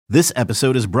This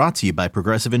episode is brought to you by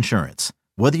Progressive Insurance.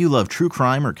 Whether you love true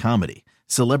crime or comedy,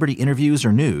 celebrity interviews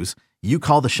or news, you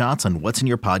call the shots on what's in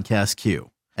your podcast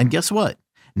queue. And guess what?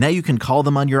 Now you can call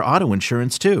them on your auto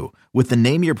insurance too with the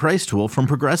Name Your Price tool from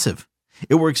Progressive.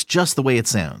 It works just the way it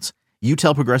sounds. You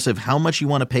tell Progressive how much you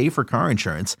want to pay for car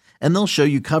insurance, and they'll show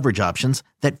you coverage options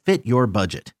that fit your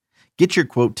budget. Get your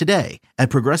quote today at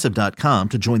Progressive.com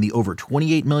to join the over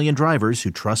 28 million drivers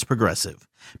who trust Progressive.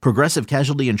 Progressive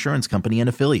Casualty Insurance Company and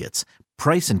Affiliates.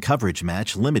 Price and coverage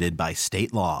match limited by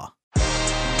state law.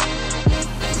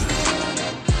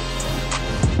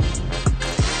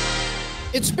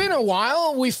 It's been a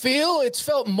while. We feel it's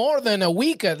felt more than a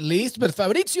week at least, but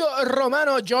Fabrizio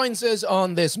Romano joins us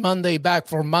on this Monday, back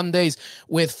for Mondays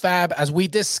with Fab, as we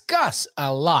discuss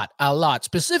a lot,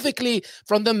 specifically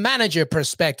from the manager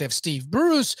perspective. Steve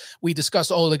Bruce, we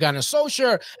discuss Ole Gunnar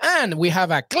Solskjaer, and we have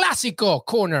a Clásico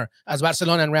corner as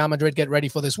Barcelona and Real Madrid get ready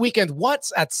for this weekend.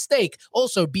 What's at stake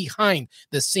also behind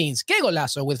the scenes? Que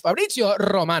Golazo with Fabrizio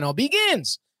Romano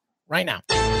begins right now.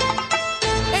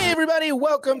 Hey everybody,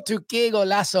 welcome to Que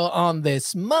Golazo on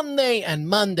this Monday, and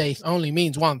Monday only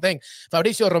means one thing.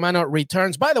 Fabrizio Romano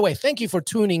returns. By the way, thank you for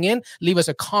tuning in. Leave us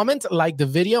a comment, like the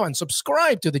video, and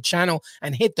subscribe to the channel,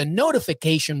 and hit the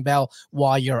notification bell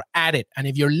while you're at it. And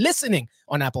if you're listening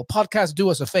on Apple Podcasts, do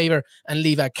us a favor and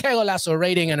leave a Que Golazo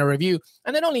rating and a review,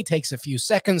 and it only takes a few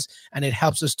seconds, and it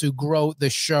helps us to grow the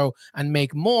show and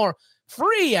make more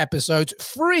free episodes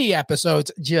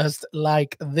just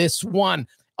like this one.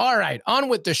 All right, on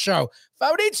with the show.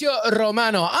 Fabrizio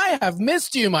Romano, I have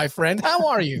missed you, my friend. How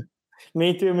are you?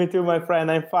 Me too, my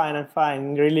friend. I'm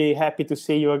fine. Really happy to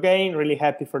see you again. Really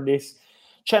happy for this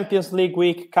Champions League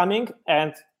week coming.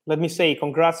 And let me say,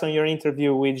 congrats on your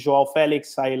interview with Joao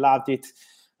Felix. I loved it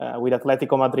with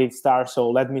Atletico Madrid star.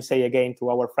 So let me say again to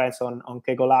our friends on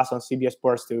Que Golazo, on CBS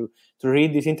Sports, to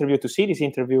read this interview, to see this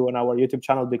interview on our YouTube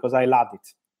channel, because I loved it.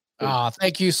 Oh,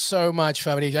 thank you so much,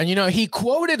 Fabrizio. And he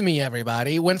quoted me,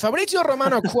 everybody. When Fabrizio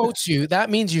Romano quotes you,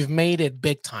 that means you've made it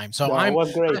big time. So it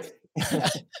was great.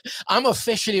 I'm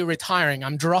officially retiring.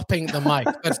 I'm dropping the mic.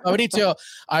 But Fabrizio,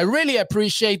 I really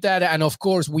appreciate that. And of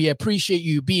course, we appreciate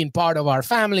you being part of our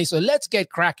family. So let's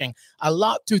get cracking. A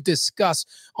lot to discuss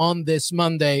on this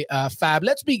Monday, Fab.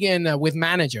 Let's begin with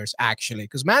managers, actually,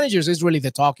 because managers is really the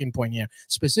talking point here,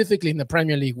 specifically in the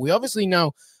Premier League. We obviously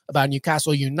know about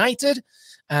Newcastle United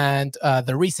and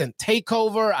the recent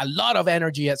takeover. A lot of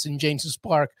energy at St. James's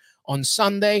Park on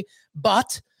Sunday,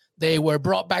 but they were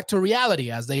brought back to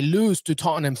reality as they lose to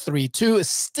Tottenham 3-2,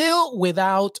 still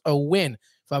without a win.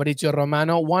 Fabrizio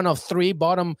Romano, one of three,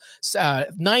 bottom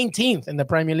 19th in the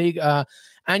Premier League.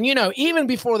 And, even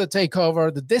before the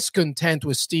takeover, the discontent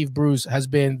with Steve Bruce has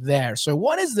been there. So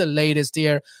what is the latest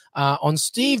here on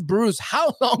Steve Bruce?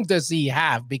 How long does he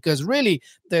have? Because really,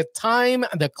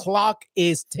 the clock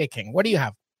is ticking. What do you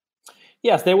have?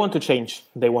 Yes, they want to change.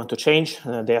 They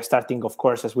are starting, of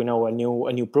course, as we know, a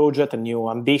new project, a new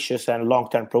ambitious and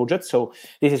long-term project. So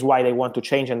this is why they want to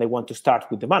change, and they want to start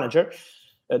with the manager.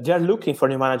 They are looking for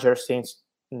new managers since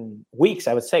weeks,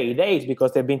 I would say days,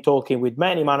 because they've been talking with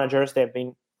many managers. They've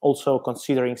been also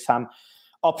considering some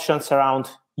options around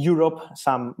Europe,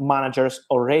 some managers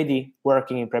already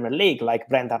working in Premier League, like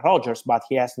Brendan Rodgers, but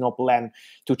he has no plan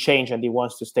to change and he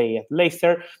wants to stay at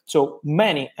Leicester. So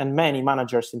many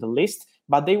managers in the list,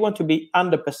 but they want to be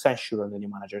 100% sure on the new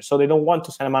manager. So they don't want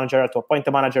to send a manager, to appoint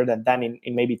a manager that then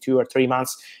in maybe 2 or 3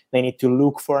 months, they need to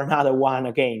look for another one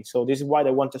again. So this is why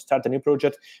they want to start a new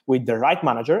project with the right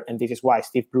manager. And this is why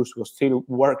Steve Bruce was still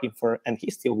working and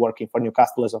he's still working for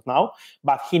Newcastle as of now.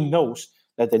 But he knows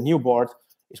that the new board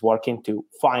is working to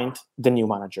find the new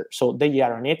manager. So they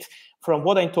are on it. From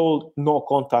what I'm told, no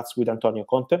contacts with Antonio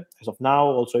Conte as of now.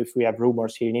 Also, if we have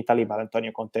rumors here in Italy, but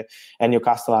Antonio Conte and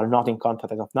Newcastle are not in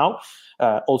contact as of now.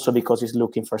 Also because he's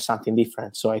looking for something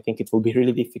different. So I think it will be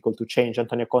really difficult to change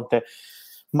Antonio Conte's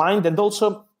mind. And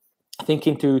also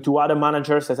thinking to other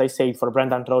managers, as I say, for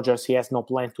Brendan Rodgers, he has no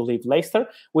plan to leave Leicester.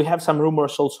 We have some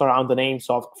rumors also around the names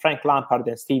of Frank Lampard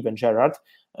and Steven Gerrard,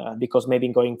 because maybe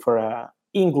going for a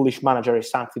English manager is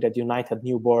something that United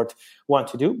new board want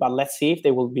to do, but let's see if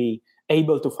they will be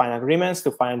able to find agreements,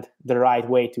 to find the right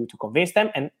way to convince them,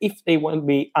 and if they will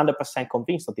be 100%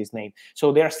 convinced of this name.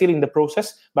 So they are still in the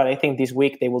process, but I think this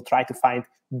week they will try to find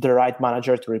the right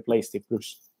manager to replace Steve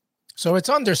Bruce. So it's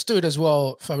understood as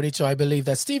well, Fabrizio, I believe,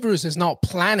 that Steve Bruce is not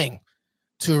planning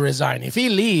to resign. If he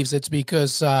leaves, it's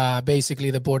because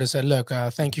basically the board has said, look,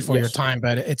 thank you for your time,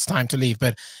 but it's time to leave.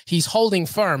 But he's holding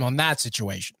firm on that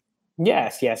situation.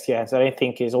 Yes. I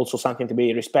think is also something to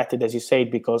be respected, as you said,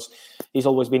 because he's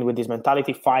always been with this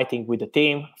mentality, fighting with the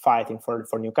team, fighting for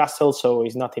Newcastle. So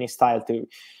he's not in his style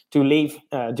to leave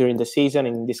during the season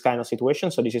in this kind of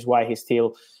situation. So this is why he's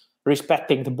still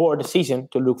respecting the board decision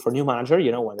to look for new manager.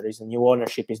 When there is a new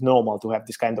ownership, it's normal to have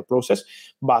this kind of process.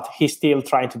 But he's still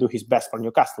trying to do his best for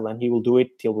Newcastle, and he will do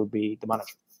it till will be the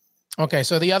manager. Okay,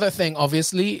 so the other thing,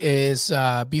 obviously, is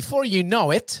before you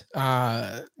know it,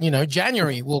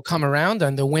 January will come around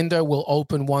and the window will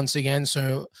open once again.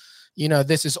 So,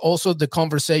 this is also the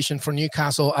conversation for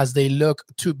Newcastle as they look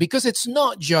to, because it's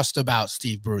not just about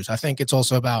Steve Bruce. I think it's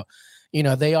also about,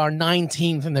 they are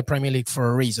 19th in the Premier League for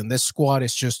a reason. This squad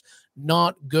is just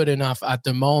not good enough at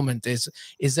the moment.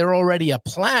 Is there already a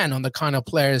plan on the kind of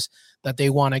players that they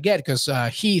want to get? Because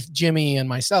Heath, Jimmy, and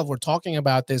myself were talking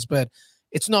about this, but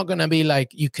it's not going to be like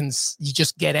you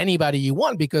just get anybody you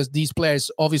want, because these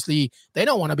players, obviously, they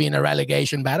don't want to be in a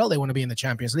relegation battle. They want to be in the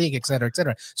Champions League, et cetera, et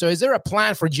cetera. So is there a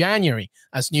plan for January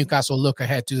as Newcastle look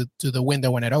ahead to the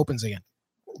window when it opens again?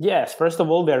 Yes, first of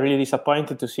all, they're really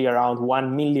disappointed to see around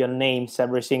 1 million names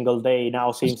every single day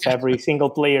now, since every single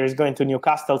player is going to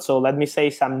Newcastle. So let me say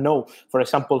some no. For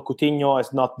example, Coutinho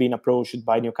has not been approached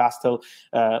by Newcastle.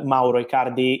 Mauro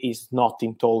Icardi is not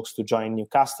in talks to join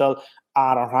Newcastle.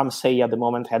 Aaron Ramsey at the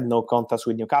moment had no contacts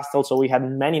with Newcastle. So we had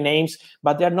many names,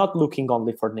 but they're not looking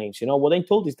only for names. What I'm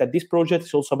told is that this project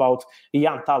is also about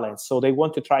young talents. So they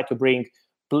want to try to bring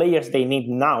players they need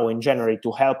now in January to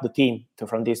help the team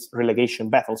from this relegation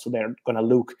battle. So they're going to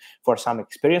look for some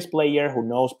experienced player who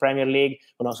knows Premier League,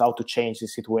 who knows how to change the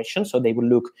situation. So they will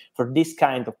look for this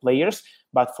kind of players,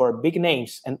 but for big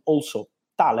names and also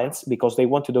talents, because they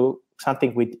want to do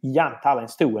something with young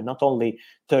talents too, and not only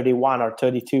 31 or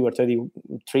 32 or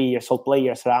 33 years old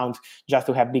players around just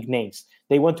to have big names.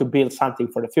 They want to build something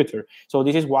for the future. So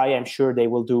this is why I'm sure they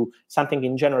will do something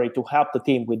in January to help the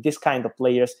team with this kind of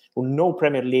players who know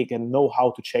Premier League and know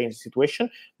how to change the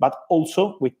situation, but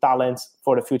also with talents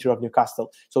for the future of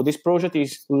Newcastle. So this project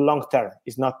is long-term.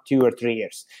 It's not 2 or 3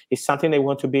 years. It's something they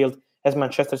want to build, as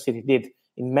Manchester City did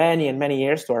in many and many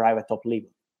years, to arrive at top level.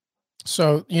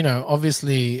 So,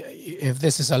 obviously, if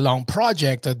this is a long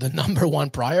project, the number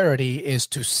one priority is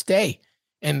to stay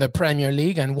in the Premier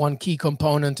League. And one key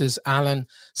component is Alan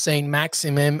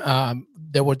Saint-Maximin.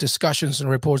 There were discussions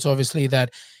and reports, obviously, that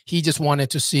he just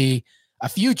wanted to see a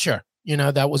future,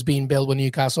 that was being built with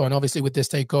Newcastle. And obviously with this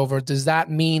takeover, does that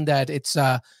mean that it's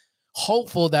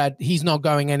hopeful that he's not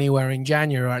going anywhere in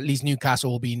January, or at least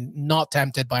Newcastle will be not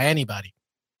tempted by anybody?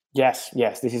 Yes,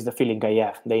 this is the feeling I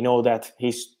have. They know that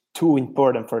he's too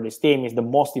important for this team. Is the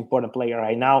most important player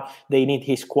right now. They need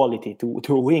his quality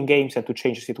to win games and to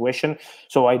change the situation.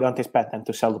 So I don't expect them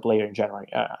to sell the player in January.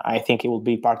 I think it will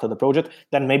be part of the project.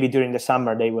 Then maybe during the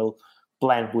summer they will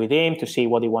plan with him to see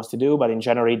what he wants to do. But in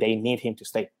January they need him to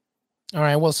stay. All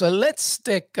right. Well, so let's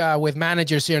stick with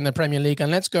managers here in the Premier League,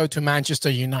 and let's go to Manchester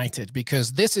United,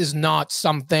 because this is not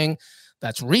something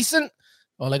that's recent.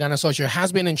 Ole Gunnar Solskjaer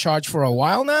has been in charge for a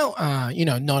while now,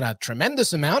 not a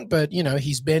tremendous amount, but,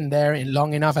 he's been there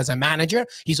long enough as a manager.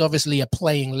 He's obviously a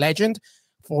playing legend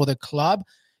for the club.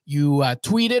 You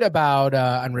tweeted about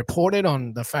and reported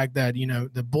on the fact that,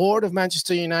 the board of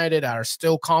Manchester United are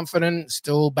still confident,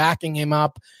 still backing him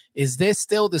up. Is this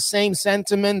still the same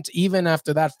sentiment, even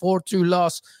after that 4-2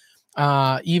 loss?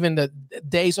 Even the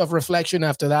days of reflection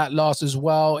after that loss as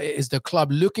well? Is the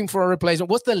club looking for a replacement?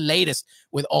 What's the latest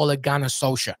with Ole Gunnar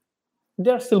Solskjaer?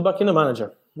 They're still backing the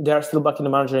manager. They are still backing the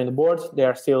manager in the board. They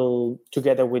are still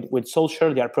together with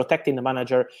Solskjaer. They are protecting the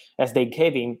manager, as they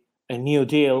gave him a new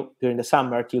deal during the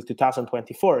summer till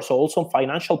 2024. So also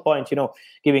financial point,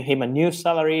 giving him a new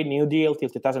salary, new deal till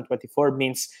 2024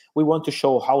 means we want to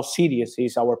show how serious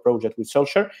is our project with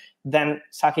Solskjaer. Then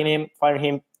sacking him, firing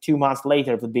him 2 months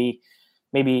later would be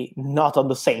maybe not on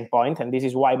the same point. And this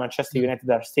is why Manchester United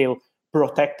are still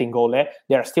protecting Ole.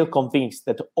 They are still convinced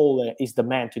that Ole is the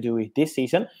man to do it this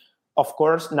season. Of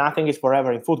course, nothing is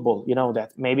forever in football. You know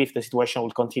that maybe if the situation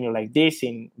will continue like this,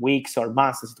 in weeks or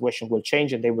months, the situation will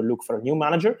change and they will look for a new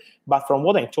manager. But from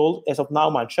what I'm told, as of now,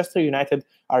 Manchester United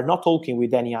are not talking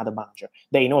with any other manager.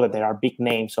 They know that there are big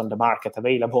names on the market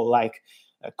available, like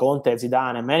Conte,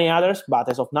 Zidane, and many others. But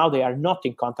as of now, they are not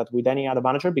in contact with any other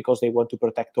manager because they want to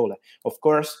protect Ole. Of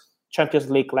course, Champions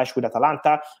League clash with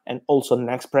Atalanta, and also the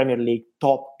next Premier League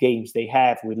top games they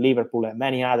have with Liverpool and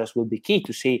many others will be key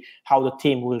to see how the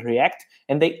team will react.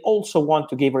 And they also want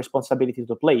to give responsibility to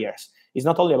the players. It's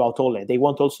not only about Ole. They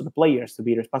want also the players to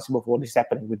be responsible for what is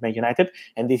happening with Man United.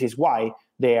 And this is why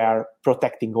they are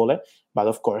protecting Ole. But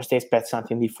of course, they expect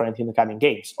something different in the coming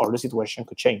games, or the situation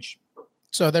could change.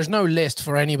 So there's no list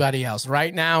for anybody else.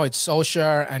 Right now, it's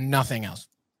Solskjaer and nothing else.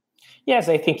 Yes,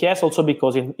 I think yes. Also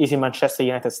because it's in Manchester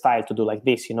United style to do like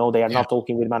this. They are not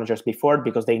talking with managers before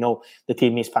because they know the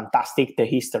team is fantastic. The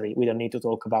history, we don't need to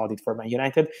talk about it for Man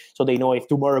United. So they know if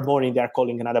tomorrow morning they are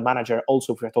calling another manager,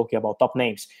 also if we're talking about top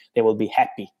names, they will be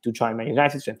happy to join Man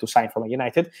United and to sign for Man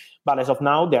United. But as of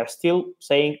now, they are still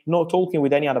saying no talking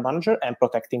with any other manager and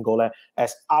protecting Ole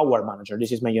as our manager.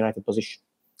 This is Man United position.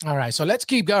 All right, so let's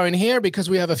keep going here because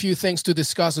we have a few things to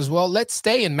discuss as well. Let's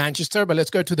stay in Manchester, but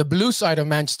let's go to the blue side of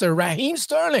Manchester. Raheem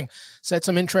Sterling said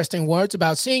some interesting words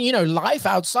about seeing, life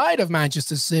outside of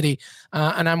Manchester City.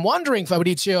 And I'm wondering,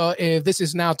 Fabrizio, if this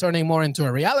is now turning more into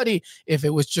a reality, if it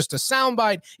was just a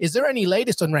soundbite. Is there any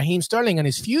latest on Raheem Sterling and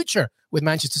his future with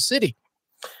Manchester City?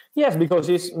 Yes, because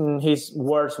his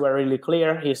words were really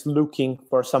clear. He's looking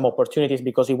for some opportunities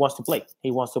because he wants to play.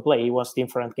 He wants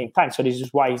different game time. So this is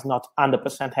why he's not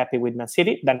 100% happy with Man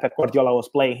City. Then Pep Guardiola was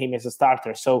playing him as a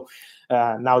starter. So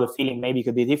now the feeling maybe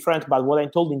could be different. But what I'm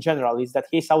told in general is that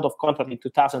he's out of contract in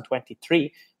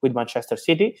 2023 with Manchester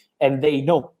City. And they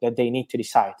know that they need to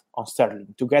decide on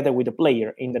Sterling together with the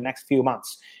player in the next few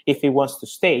months. If he wants to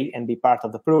stay and be part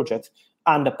of the project,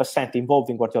 100%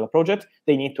 involved in Guardiola project,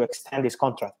 they need to extend his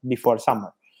contract before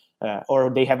summer,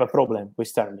 or they have a problem with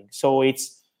Sterling. So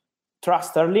it's trust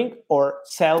Sterling or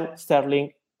sell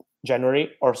Sterling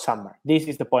January or summer. This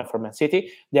is the point for Man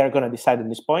City. They are going to decide on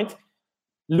this point.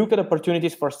 Look at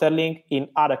opportunities for Sterling in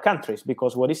other countries,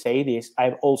 because what he said is,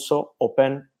 I'm also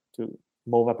open to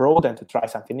move abroad and to try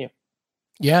something new.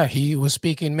 Yeah, he was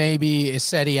speaking maybe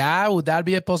Serie A. Would that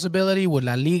be a possibility? Would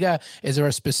La Liga? Is there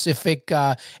a specific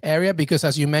area? Because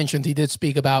as you mentioned, he did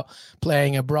speak about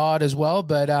playing abroad as well.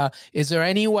 But is there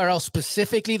anywhere else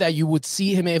specifically that you would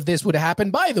see him if this would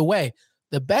happen? By the way,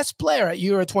 the best player at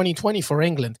Euro 2020 for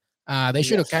England. They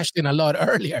should have cashed in a lot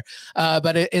earlier.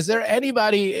 But is there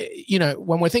anybody,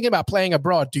 when we're thinking about playing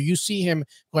abroad, do you see him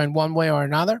going one way or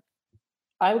another?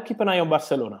 I will keep an eye on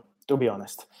Barcelona, to be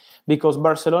honest. Because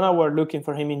Barcelona were looking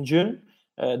for him in June.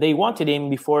 They wanted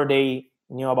him before they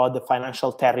knew about the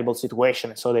financial terrible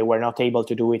situation, so they were not able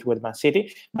to do it with Man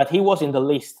City. But he was in the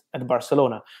list at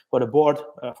Barcelona for the board,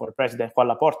 for President Juan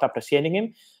Laporta presiding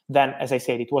him. Then, as I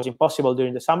said, it was impossible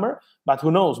during the summer. But who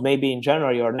knows, maybe in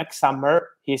January or next summer,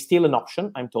 he's still an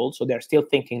option, I'm told. So they're still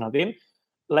thinking of him.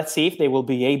 Let's see if they will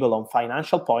be able on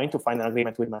financial point to find an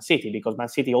agreement with Man City, because Man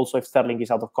City also, if Sterling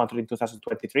is out of contract in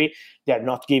 2023, they're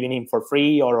not giving him for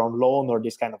free or on loan or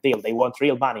this kind of deal. They want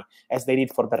real money, as they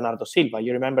did for Bernardo Silva.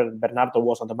 You remember Bernardo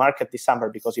was on the market this summer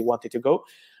because he wanted to go,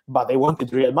 but they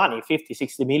wanted real money, 50,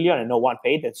 60 million, and no one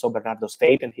paid. And so Bernardo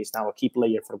stayed, and he's now a key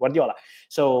player for Guardiola.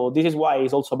 So this is why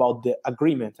it's also about the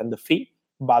agreement and the fee.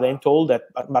 But I'm told that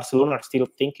Barcelona are still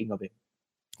thinking of him.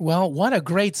 Well, what a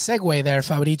great segue there,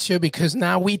 Fabrizio, because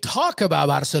now we talk about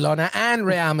Barcelona and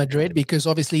Real Madrid, because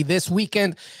obviously this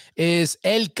weekend is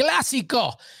El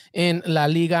Clásico in La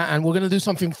Liga, and we're going to do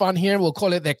something fun here. We'll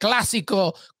call it the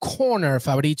Clásico Corner,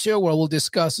 Fabrizio, where we'll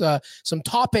discuss some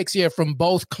topics here from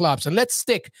both clubs. And let's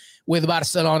stick with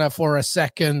Barcelona for a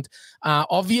second.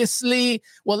 Obviously,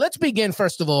 well, let's begin,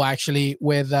 first of all, actually,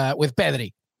 with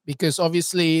Pedri, because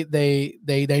obviously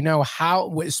they know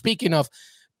how, speaking of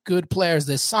good players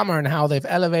this summer and how they've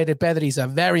elevated. Pedri's a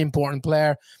very important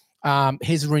player.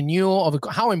 His renewal of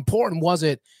how important was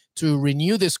it to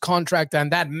renew this contract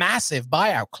and that massive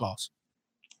buyout clause?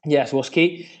 Yes, was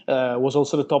key. Was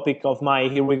also the topic of my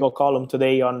Here We Go column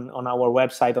today on our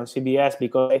website on CBS,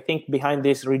 because I think behind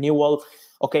this renewal,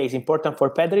 okay, it's important for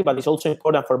Pedri, but it's also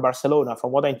important for Barcelona,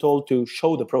 from what I'm told, to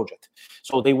show the project.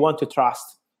 So they want to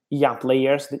trust young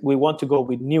players. We want to go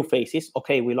with new faces.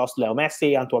 Okay, we lost Leo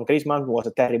Messi, Antoine Griezmann. It was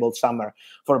a terrible summer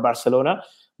for Barcelona,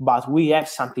 but we have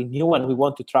something new, and we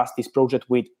want to trust this project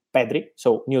with Pedri.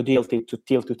 So new deal till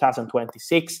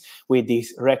 2026 with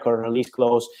this record release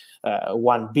clause.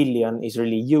 1 billion is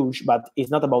really huge, but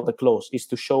it's not about the clause. It's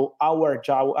to show our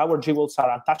jewels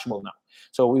are untouchable now.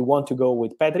 So we want to go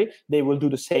with Pedri. They will do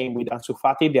the same with Ansu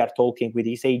Fati. They are talking with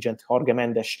his agent, Jorge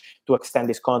Mendes, to extend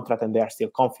his contract, and they are still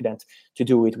confident to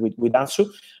do it with Ansu.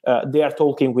 They are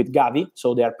talking with Gavi,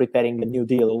 so they are preparing a new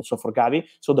deal also for Gavi.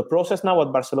 So the process now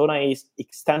at Barcelona is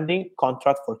extending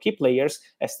contract for key players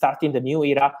and starting the new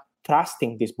era,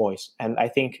 trusting these boys. And I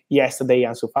think yesterday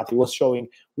Ansu Fati was showing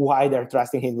why they're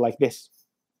trusting him like this.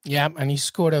 Yeah, and he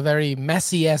scored a very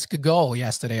Messi-esque goal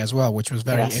yesterday as well, which was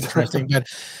very interesting. But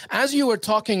as you were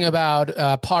talking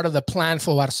about part of the plan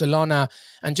for Barcelona,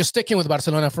 and just sticking with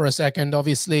Barcelona for a second,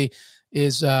 obviously,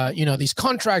 is these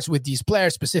contracts with these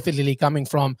players, specifically coming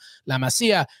from La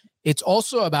Masia. It's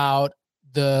also about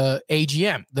the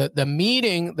AGM, the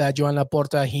meeting that Joan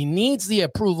Laporta, he needs the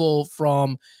approval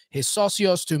from his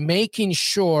socios to making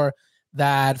sure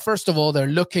that, first of all, they're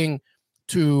looking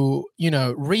to,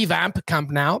 revamp Camp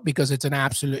Nou because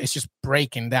it's just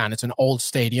breaking down. It's an old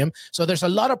stadium. So there's a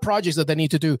lot of projects that they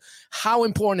need to do. How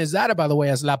important is that, by the way,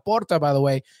 as Laporta, by the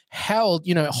way,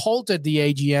 halted the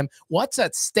AGM? What's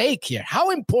at stake here? How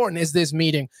important is this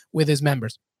meeting with his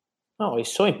members? No,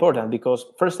 it's so important because,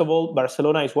 first of all,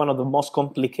 Barcelona is one of the most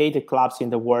complicated clubs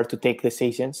in the world to take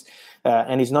decisions.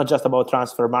 And it's not just about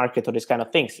transfer market or these kind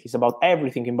of things. It's about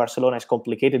everything in Barcelona is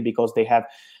complicated because they have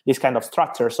this kind of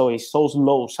structure. So it's so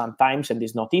slow sometimes and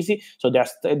it's not easy. So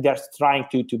they're trying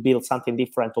to build something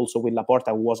different also with Laporta,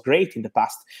 who was great in the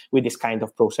past with this kind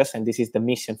of process. And this is the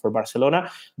mission for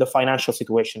Barcelona. The financial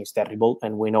situation is terrible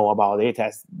and we know about it,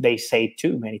 as they say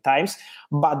too many times.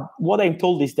 But what I'm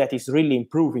told is that it's really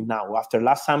improving now. After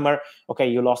last summer, okay,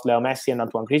 you lost Leo Messi and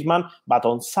Antoine Griezmann, but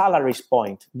on salaries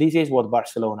point, this is what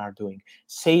Barcelona are doing.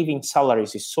 Saving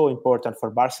salaries is so important for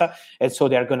Barca, and so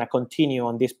they're going to continue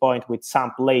on this point with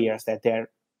some players that they're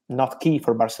not key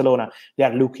for Barcelona. They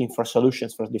are looking for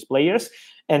solutions for these players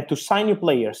and to sign new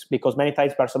players, because many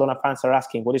times Barcelona fans are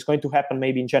asking what is going to happen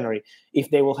maybe in January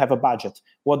if they will have a budget.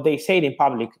 What they said in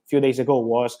public a few days ago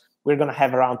was, we're going to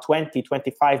have around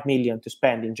 20-25 million to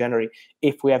spend in January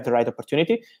if we have the right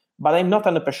opportunity. But I'm not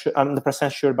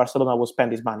 100% sure Barcelona will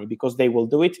spend this money, because they will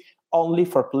do it only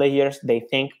for players they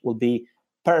think will be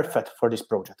perfect for this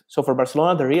project. So for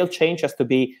Barcelona, the real change has to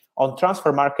be on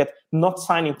transfer market, not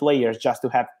signing players just to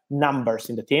have numbers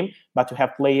in the team, but to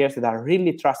have players that are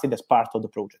really trusted as part of the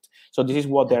project. So this is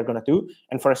what they're going to do.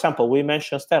 And for example, we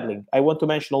mentioned Sterling. I want to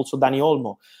mention also Dani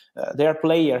Olmo. They are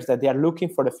players that they are looking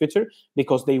for the future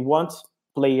because they want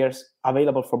players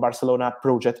available for Barcelona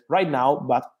project right now,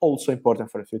 but also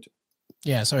important for the future.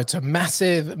 Yeah, so it's a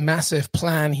massive, massive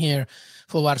plan here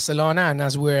for Barcelona. And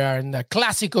as we are in the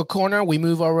Clásico corner, we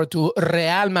move over to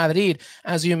Real Madrid.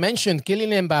 As you mentioned,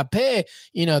 Kylian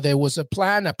Mbappé, there was a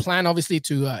plan obviously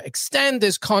to extend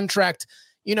this contract.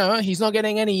 He's not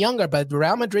getting any younger, but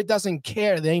Real Madrid doesn't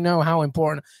care. They know how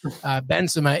important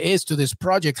Benzema is to this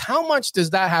project. How much does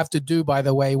that have to do, by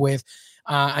the way, with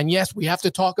and yes, we have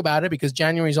to talk about it because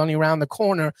January is only around the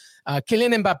corner.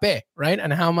 Kylian Mbappé, right?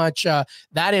 And how much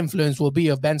that influence will be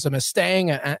of Benzema staying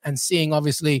and seeing,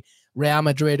 obviously, Real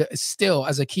Madrid still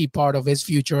as a key part of his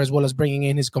future, as well as bringing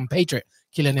in his compatriot,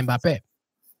 Kylian Mbappé.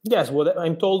 Yes,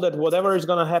 I'm told that whatever is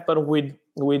going to happen with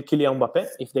Kylian Mbappé,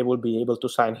 if they will be able to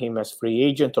sign him as free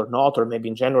agent or not, or maybe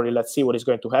in January, let's see what is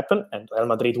going to happen. And Real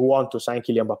Madrid want to sign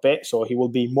Kylian Mbappé, so he will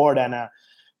be more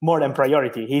than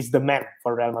priority. He's the man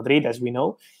for Real Madrid, as we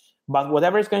know. But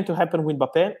whatever is going to happen with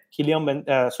Mbappé, Kylian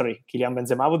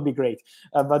Benzema would be great.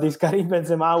 But this Karim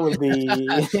Benzema will be...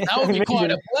 that would be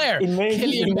quite a player.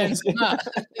 Kylian Benzema.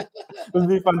 would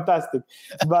be fantastic.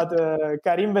 But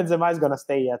Karim Benzema is going to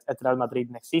stay at Real Madrid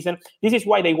next season. This is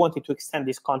why they wanted to extend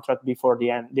this contract before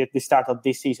the start of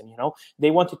this season.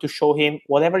 They wanted to show him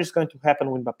whatever is going to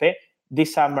happen with Mbappé,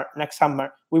 this summer, next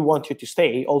summer, we want you to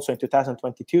stay. Also in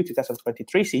 2022,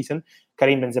 2023 season,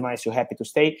 Karim Benzema is so happy to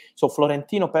stay. So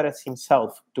Florentino Perez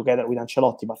himself, together with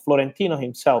Ancelotti, but Florentino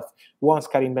himself wants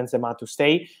Karim Benzema to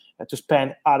stay, to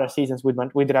spend other seasons with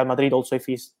Real Madrid, also if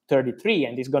he's 33,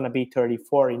 and he's going to be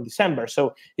 34 in December.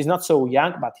 So he's not so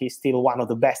young, but he's still one of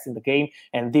the best in the game.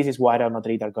 And this is why Real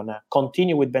Madrid are going to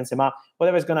continue with Benzema.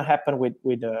 Whatever is going to happen with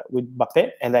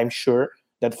Mbappé, and I'm sure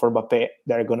that for Mbappé,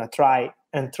 they're going to try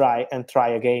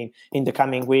again in the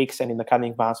coming weeks and in the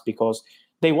coming months, because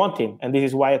they want him. And this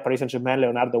is why Paris Saint-Germain,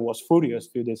 Leonardo was furious a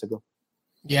few days ago.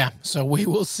 Yeah, so we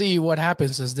will see what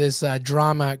happens as this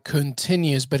drama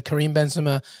continues. But Karim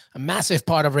Benzema, a massive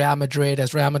part of Real Madrid,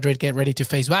 as Real Madrid get ready to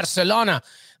face Barcelona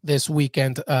this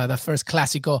weekend, the first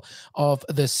Clásico of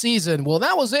the season. Well,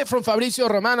 that was it from Fabrizio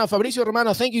Romano. Fabrizio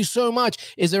Romano, thank you so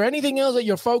much. Is there anything else that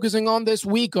you're focusing on this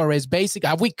week, or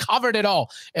have we covered it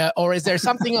all? Or is there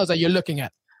something else that you're looking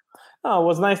at? Oh, it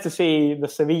was nice to see the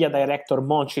Sevilla director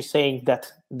Monchi saying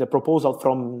that the proposal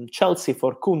from Chelsea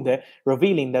for Koundé,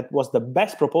 revealing that was the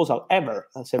best proposal ever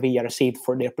Sevilla received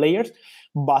for their players,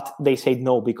 but they said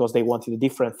no because they wanted a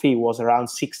different fee. It was around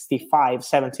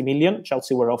 65-70 million.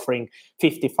 Chelsea were offering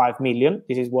 55 million.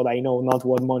 This is what I know, not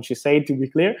what Monchi said, to be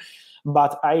clear.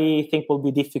 But I think it will be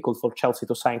difficult for Chelsea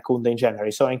to sign Koundé in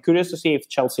January. So I'm curious to see if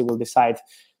Chelsea will decide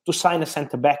to sign a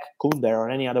centre-back, Koundé, or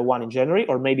any other one in January,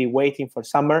 or maybe waiting for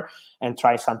summer and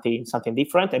try something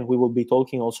different. And we will be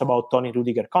talking also about Tony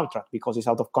Rudiger contract, because he's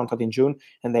out of contract in June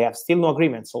and they have still no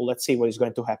agreement. So let's see what is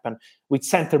going to happen with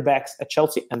centre-backs at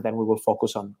Chelsea, and then we will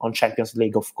focus on Champions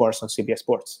League, of course, on CBS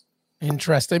Sports.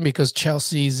 Interesting, because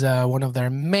Chelsea's one of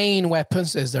their main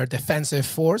weapons is their defensive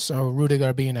force. So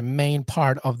Rudiger being a main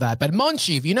part of that. But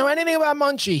Monchi, if you know anything about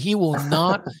Monchi, he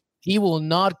will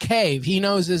not cave. He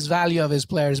knows his value of his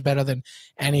players better than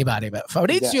anybody. But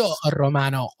Fabrizio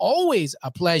Romano, always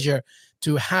a pleasure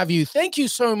to have you. Thank you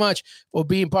so much for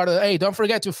being part of the. Hey, don't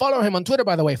forget to follow him on Twitter,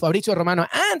 by the way, Fabrizio Romano,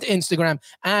 and Instagram,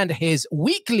 and his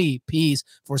weekly piece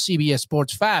for CBS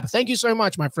Sports. Fab, thank you so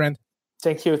much, my friend.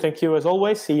 Thank you as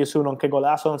always. See you soon on Que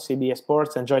Golazo on CBS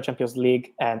Sports. Enjoy Champions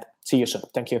League and see you soon.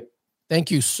 Thank you. Thank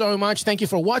you so much. Thank you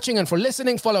for watching and for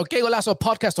listening. Follow Que Golazo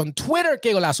Podcast on Twitter,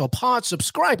 Que Golazo Pod.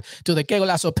 Subscribe to the Que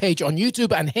Golazo page on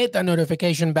YouTube and hit the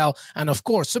notification bell. And of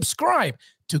course, subscribe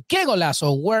to Que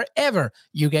Golazo wherever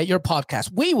you get your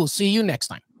podcast. We will see you next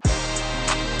time.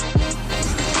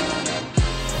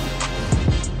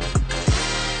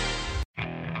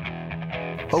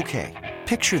 Okay,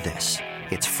 picture this.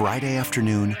 It's Friday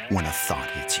afternoon when a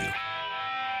thought hits you.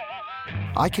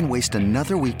 I can waste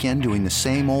another weekend doing the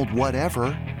same old whatever,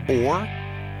 or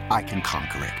I can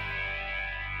conquer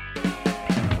it.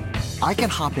 I can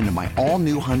hop into my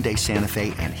all-new Hyundai Santa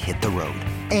Fe and hit the road.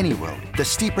 Any road. The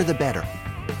steeper, the better.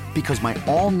 Because my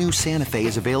all-new Santa Fe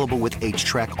is available with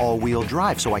H-Track all-wheel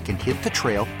drive, so I can hit the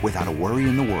trail without a worry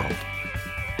in the world.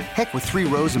 Heck, with 3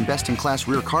 rows and best-in-class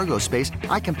rear cargo space,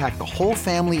 I can pack the whole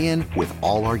family in with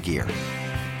all our gear.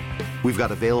 We've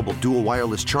got available dual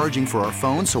wireless charging for our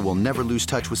phones, so we'll never lose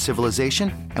touch with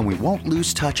civilization, and we won't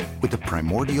lose touch with the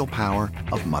primordial power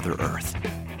of Mother Earth.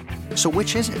 So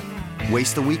which is it?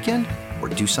 Waste the weekend or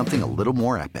do something a little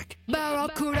more epic?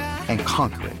 And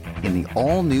conquer it in the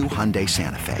all-new Hyundai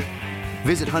Santa Fe.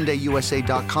 Visit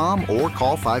HyundaiUSA.com or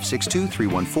call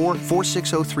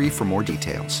 562-314-4603 for more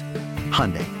details.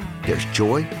 Hyundai, there's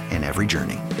joy in every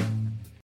journey.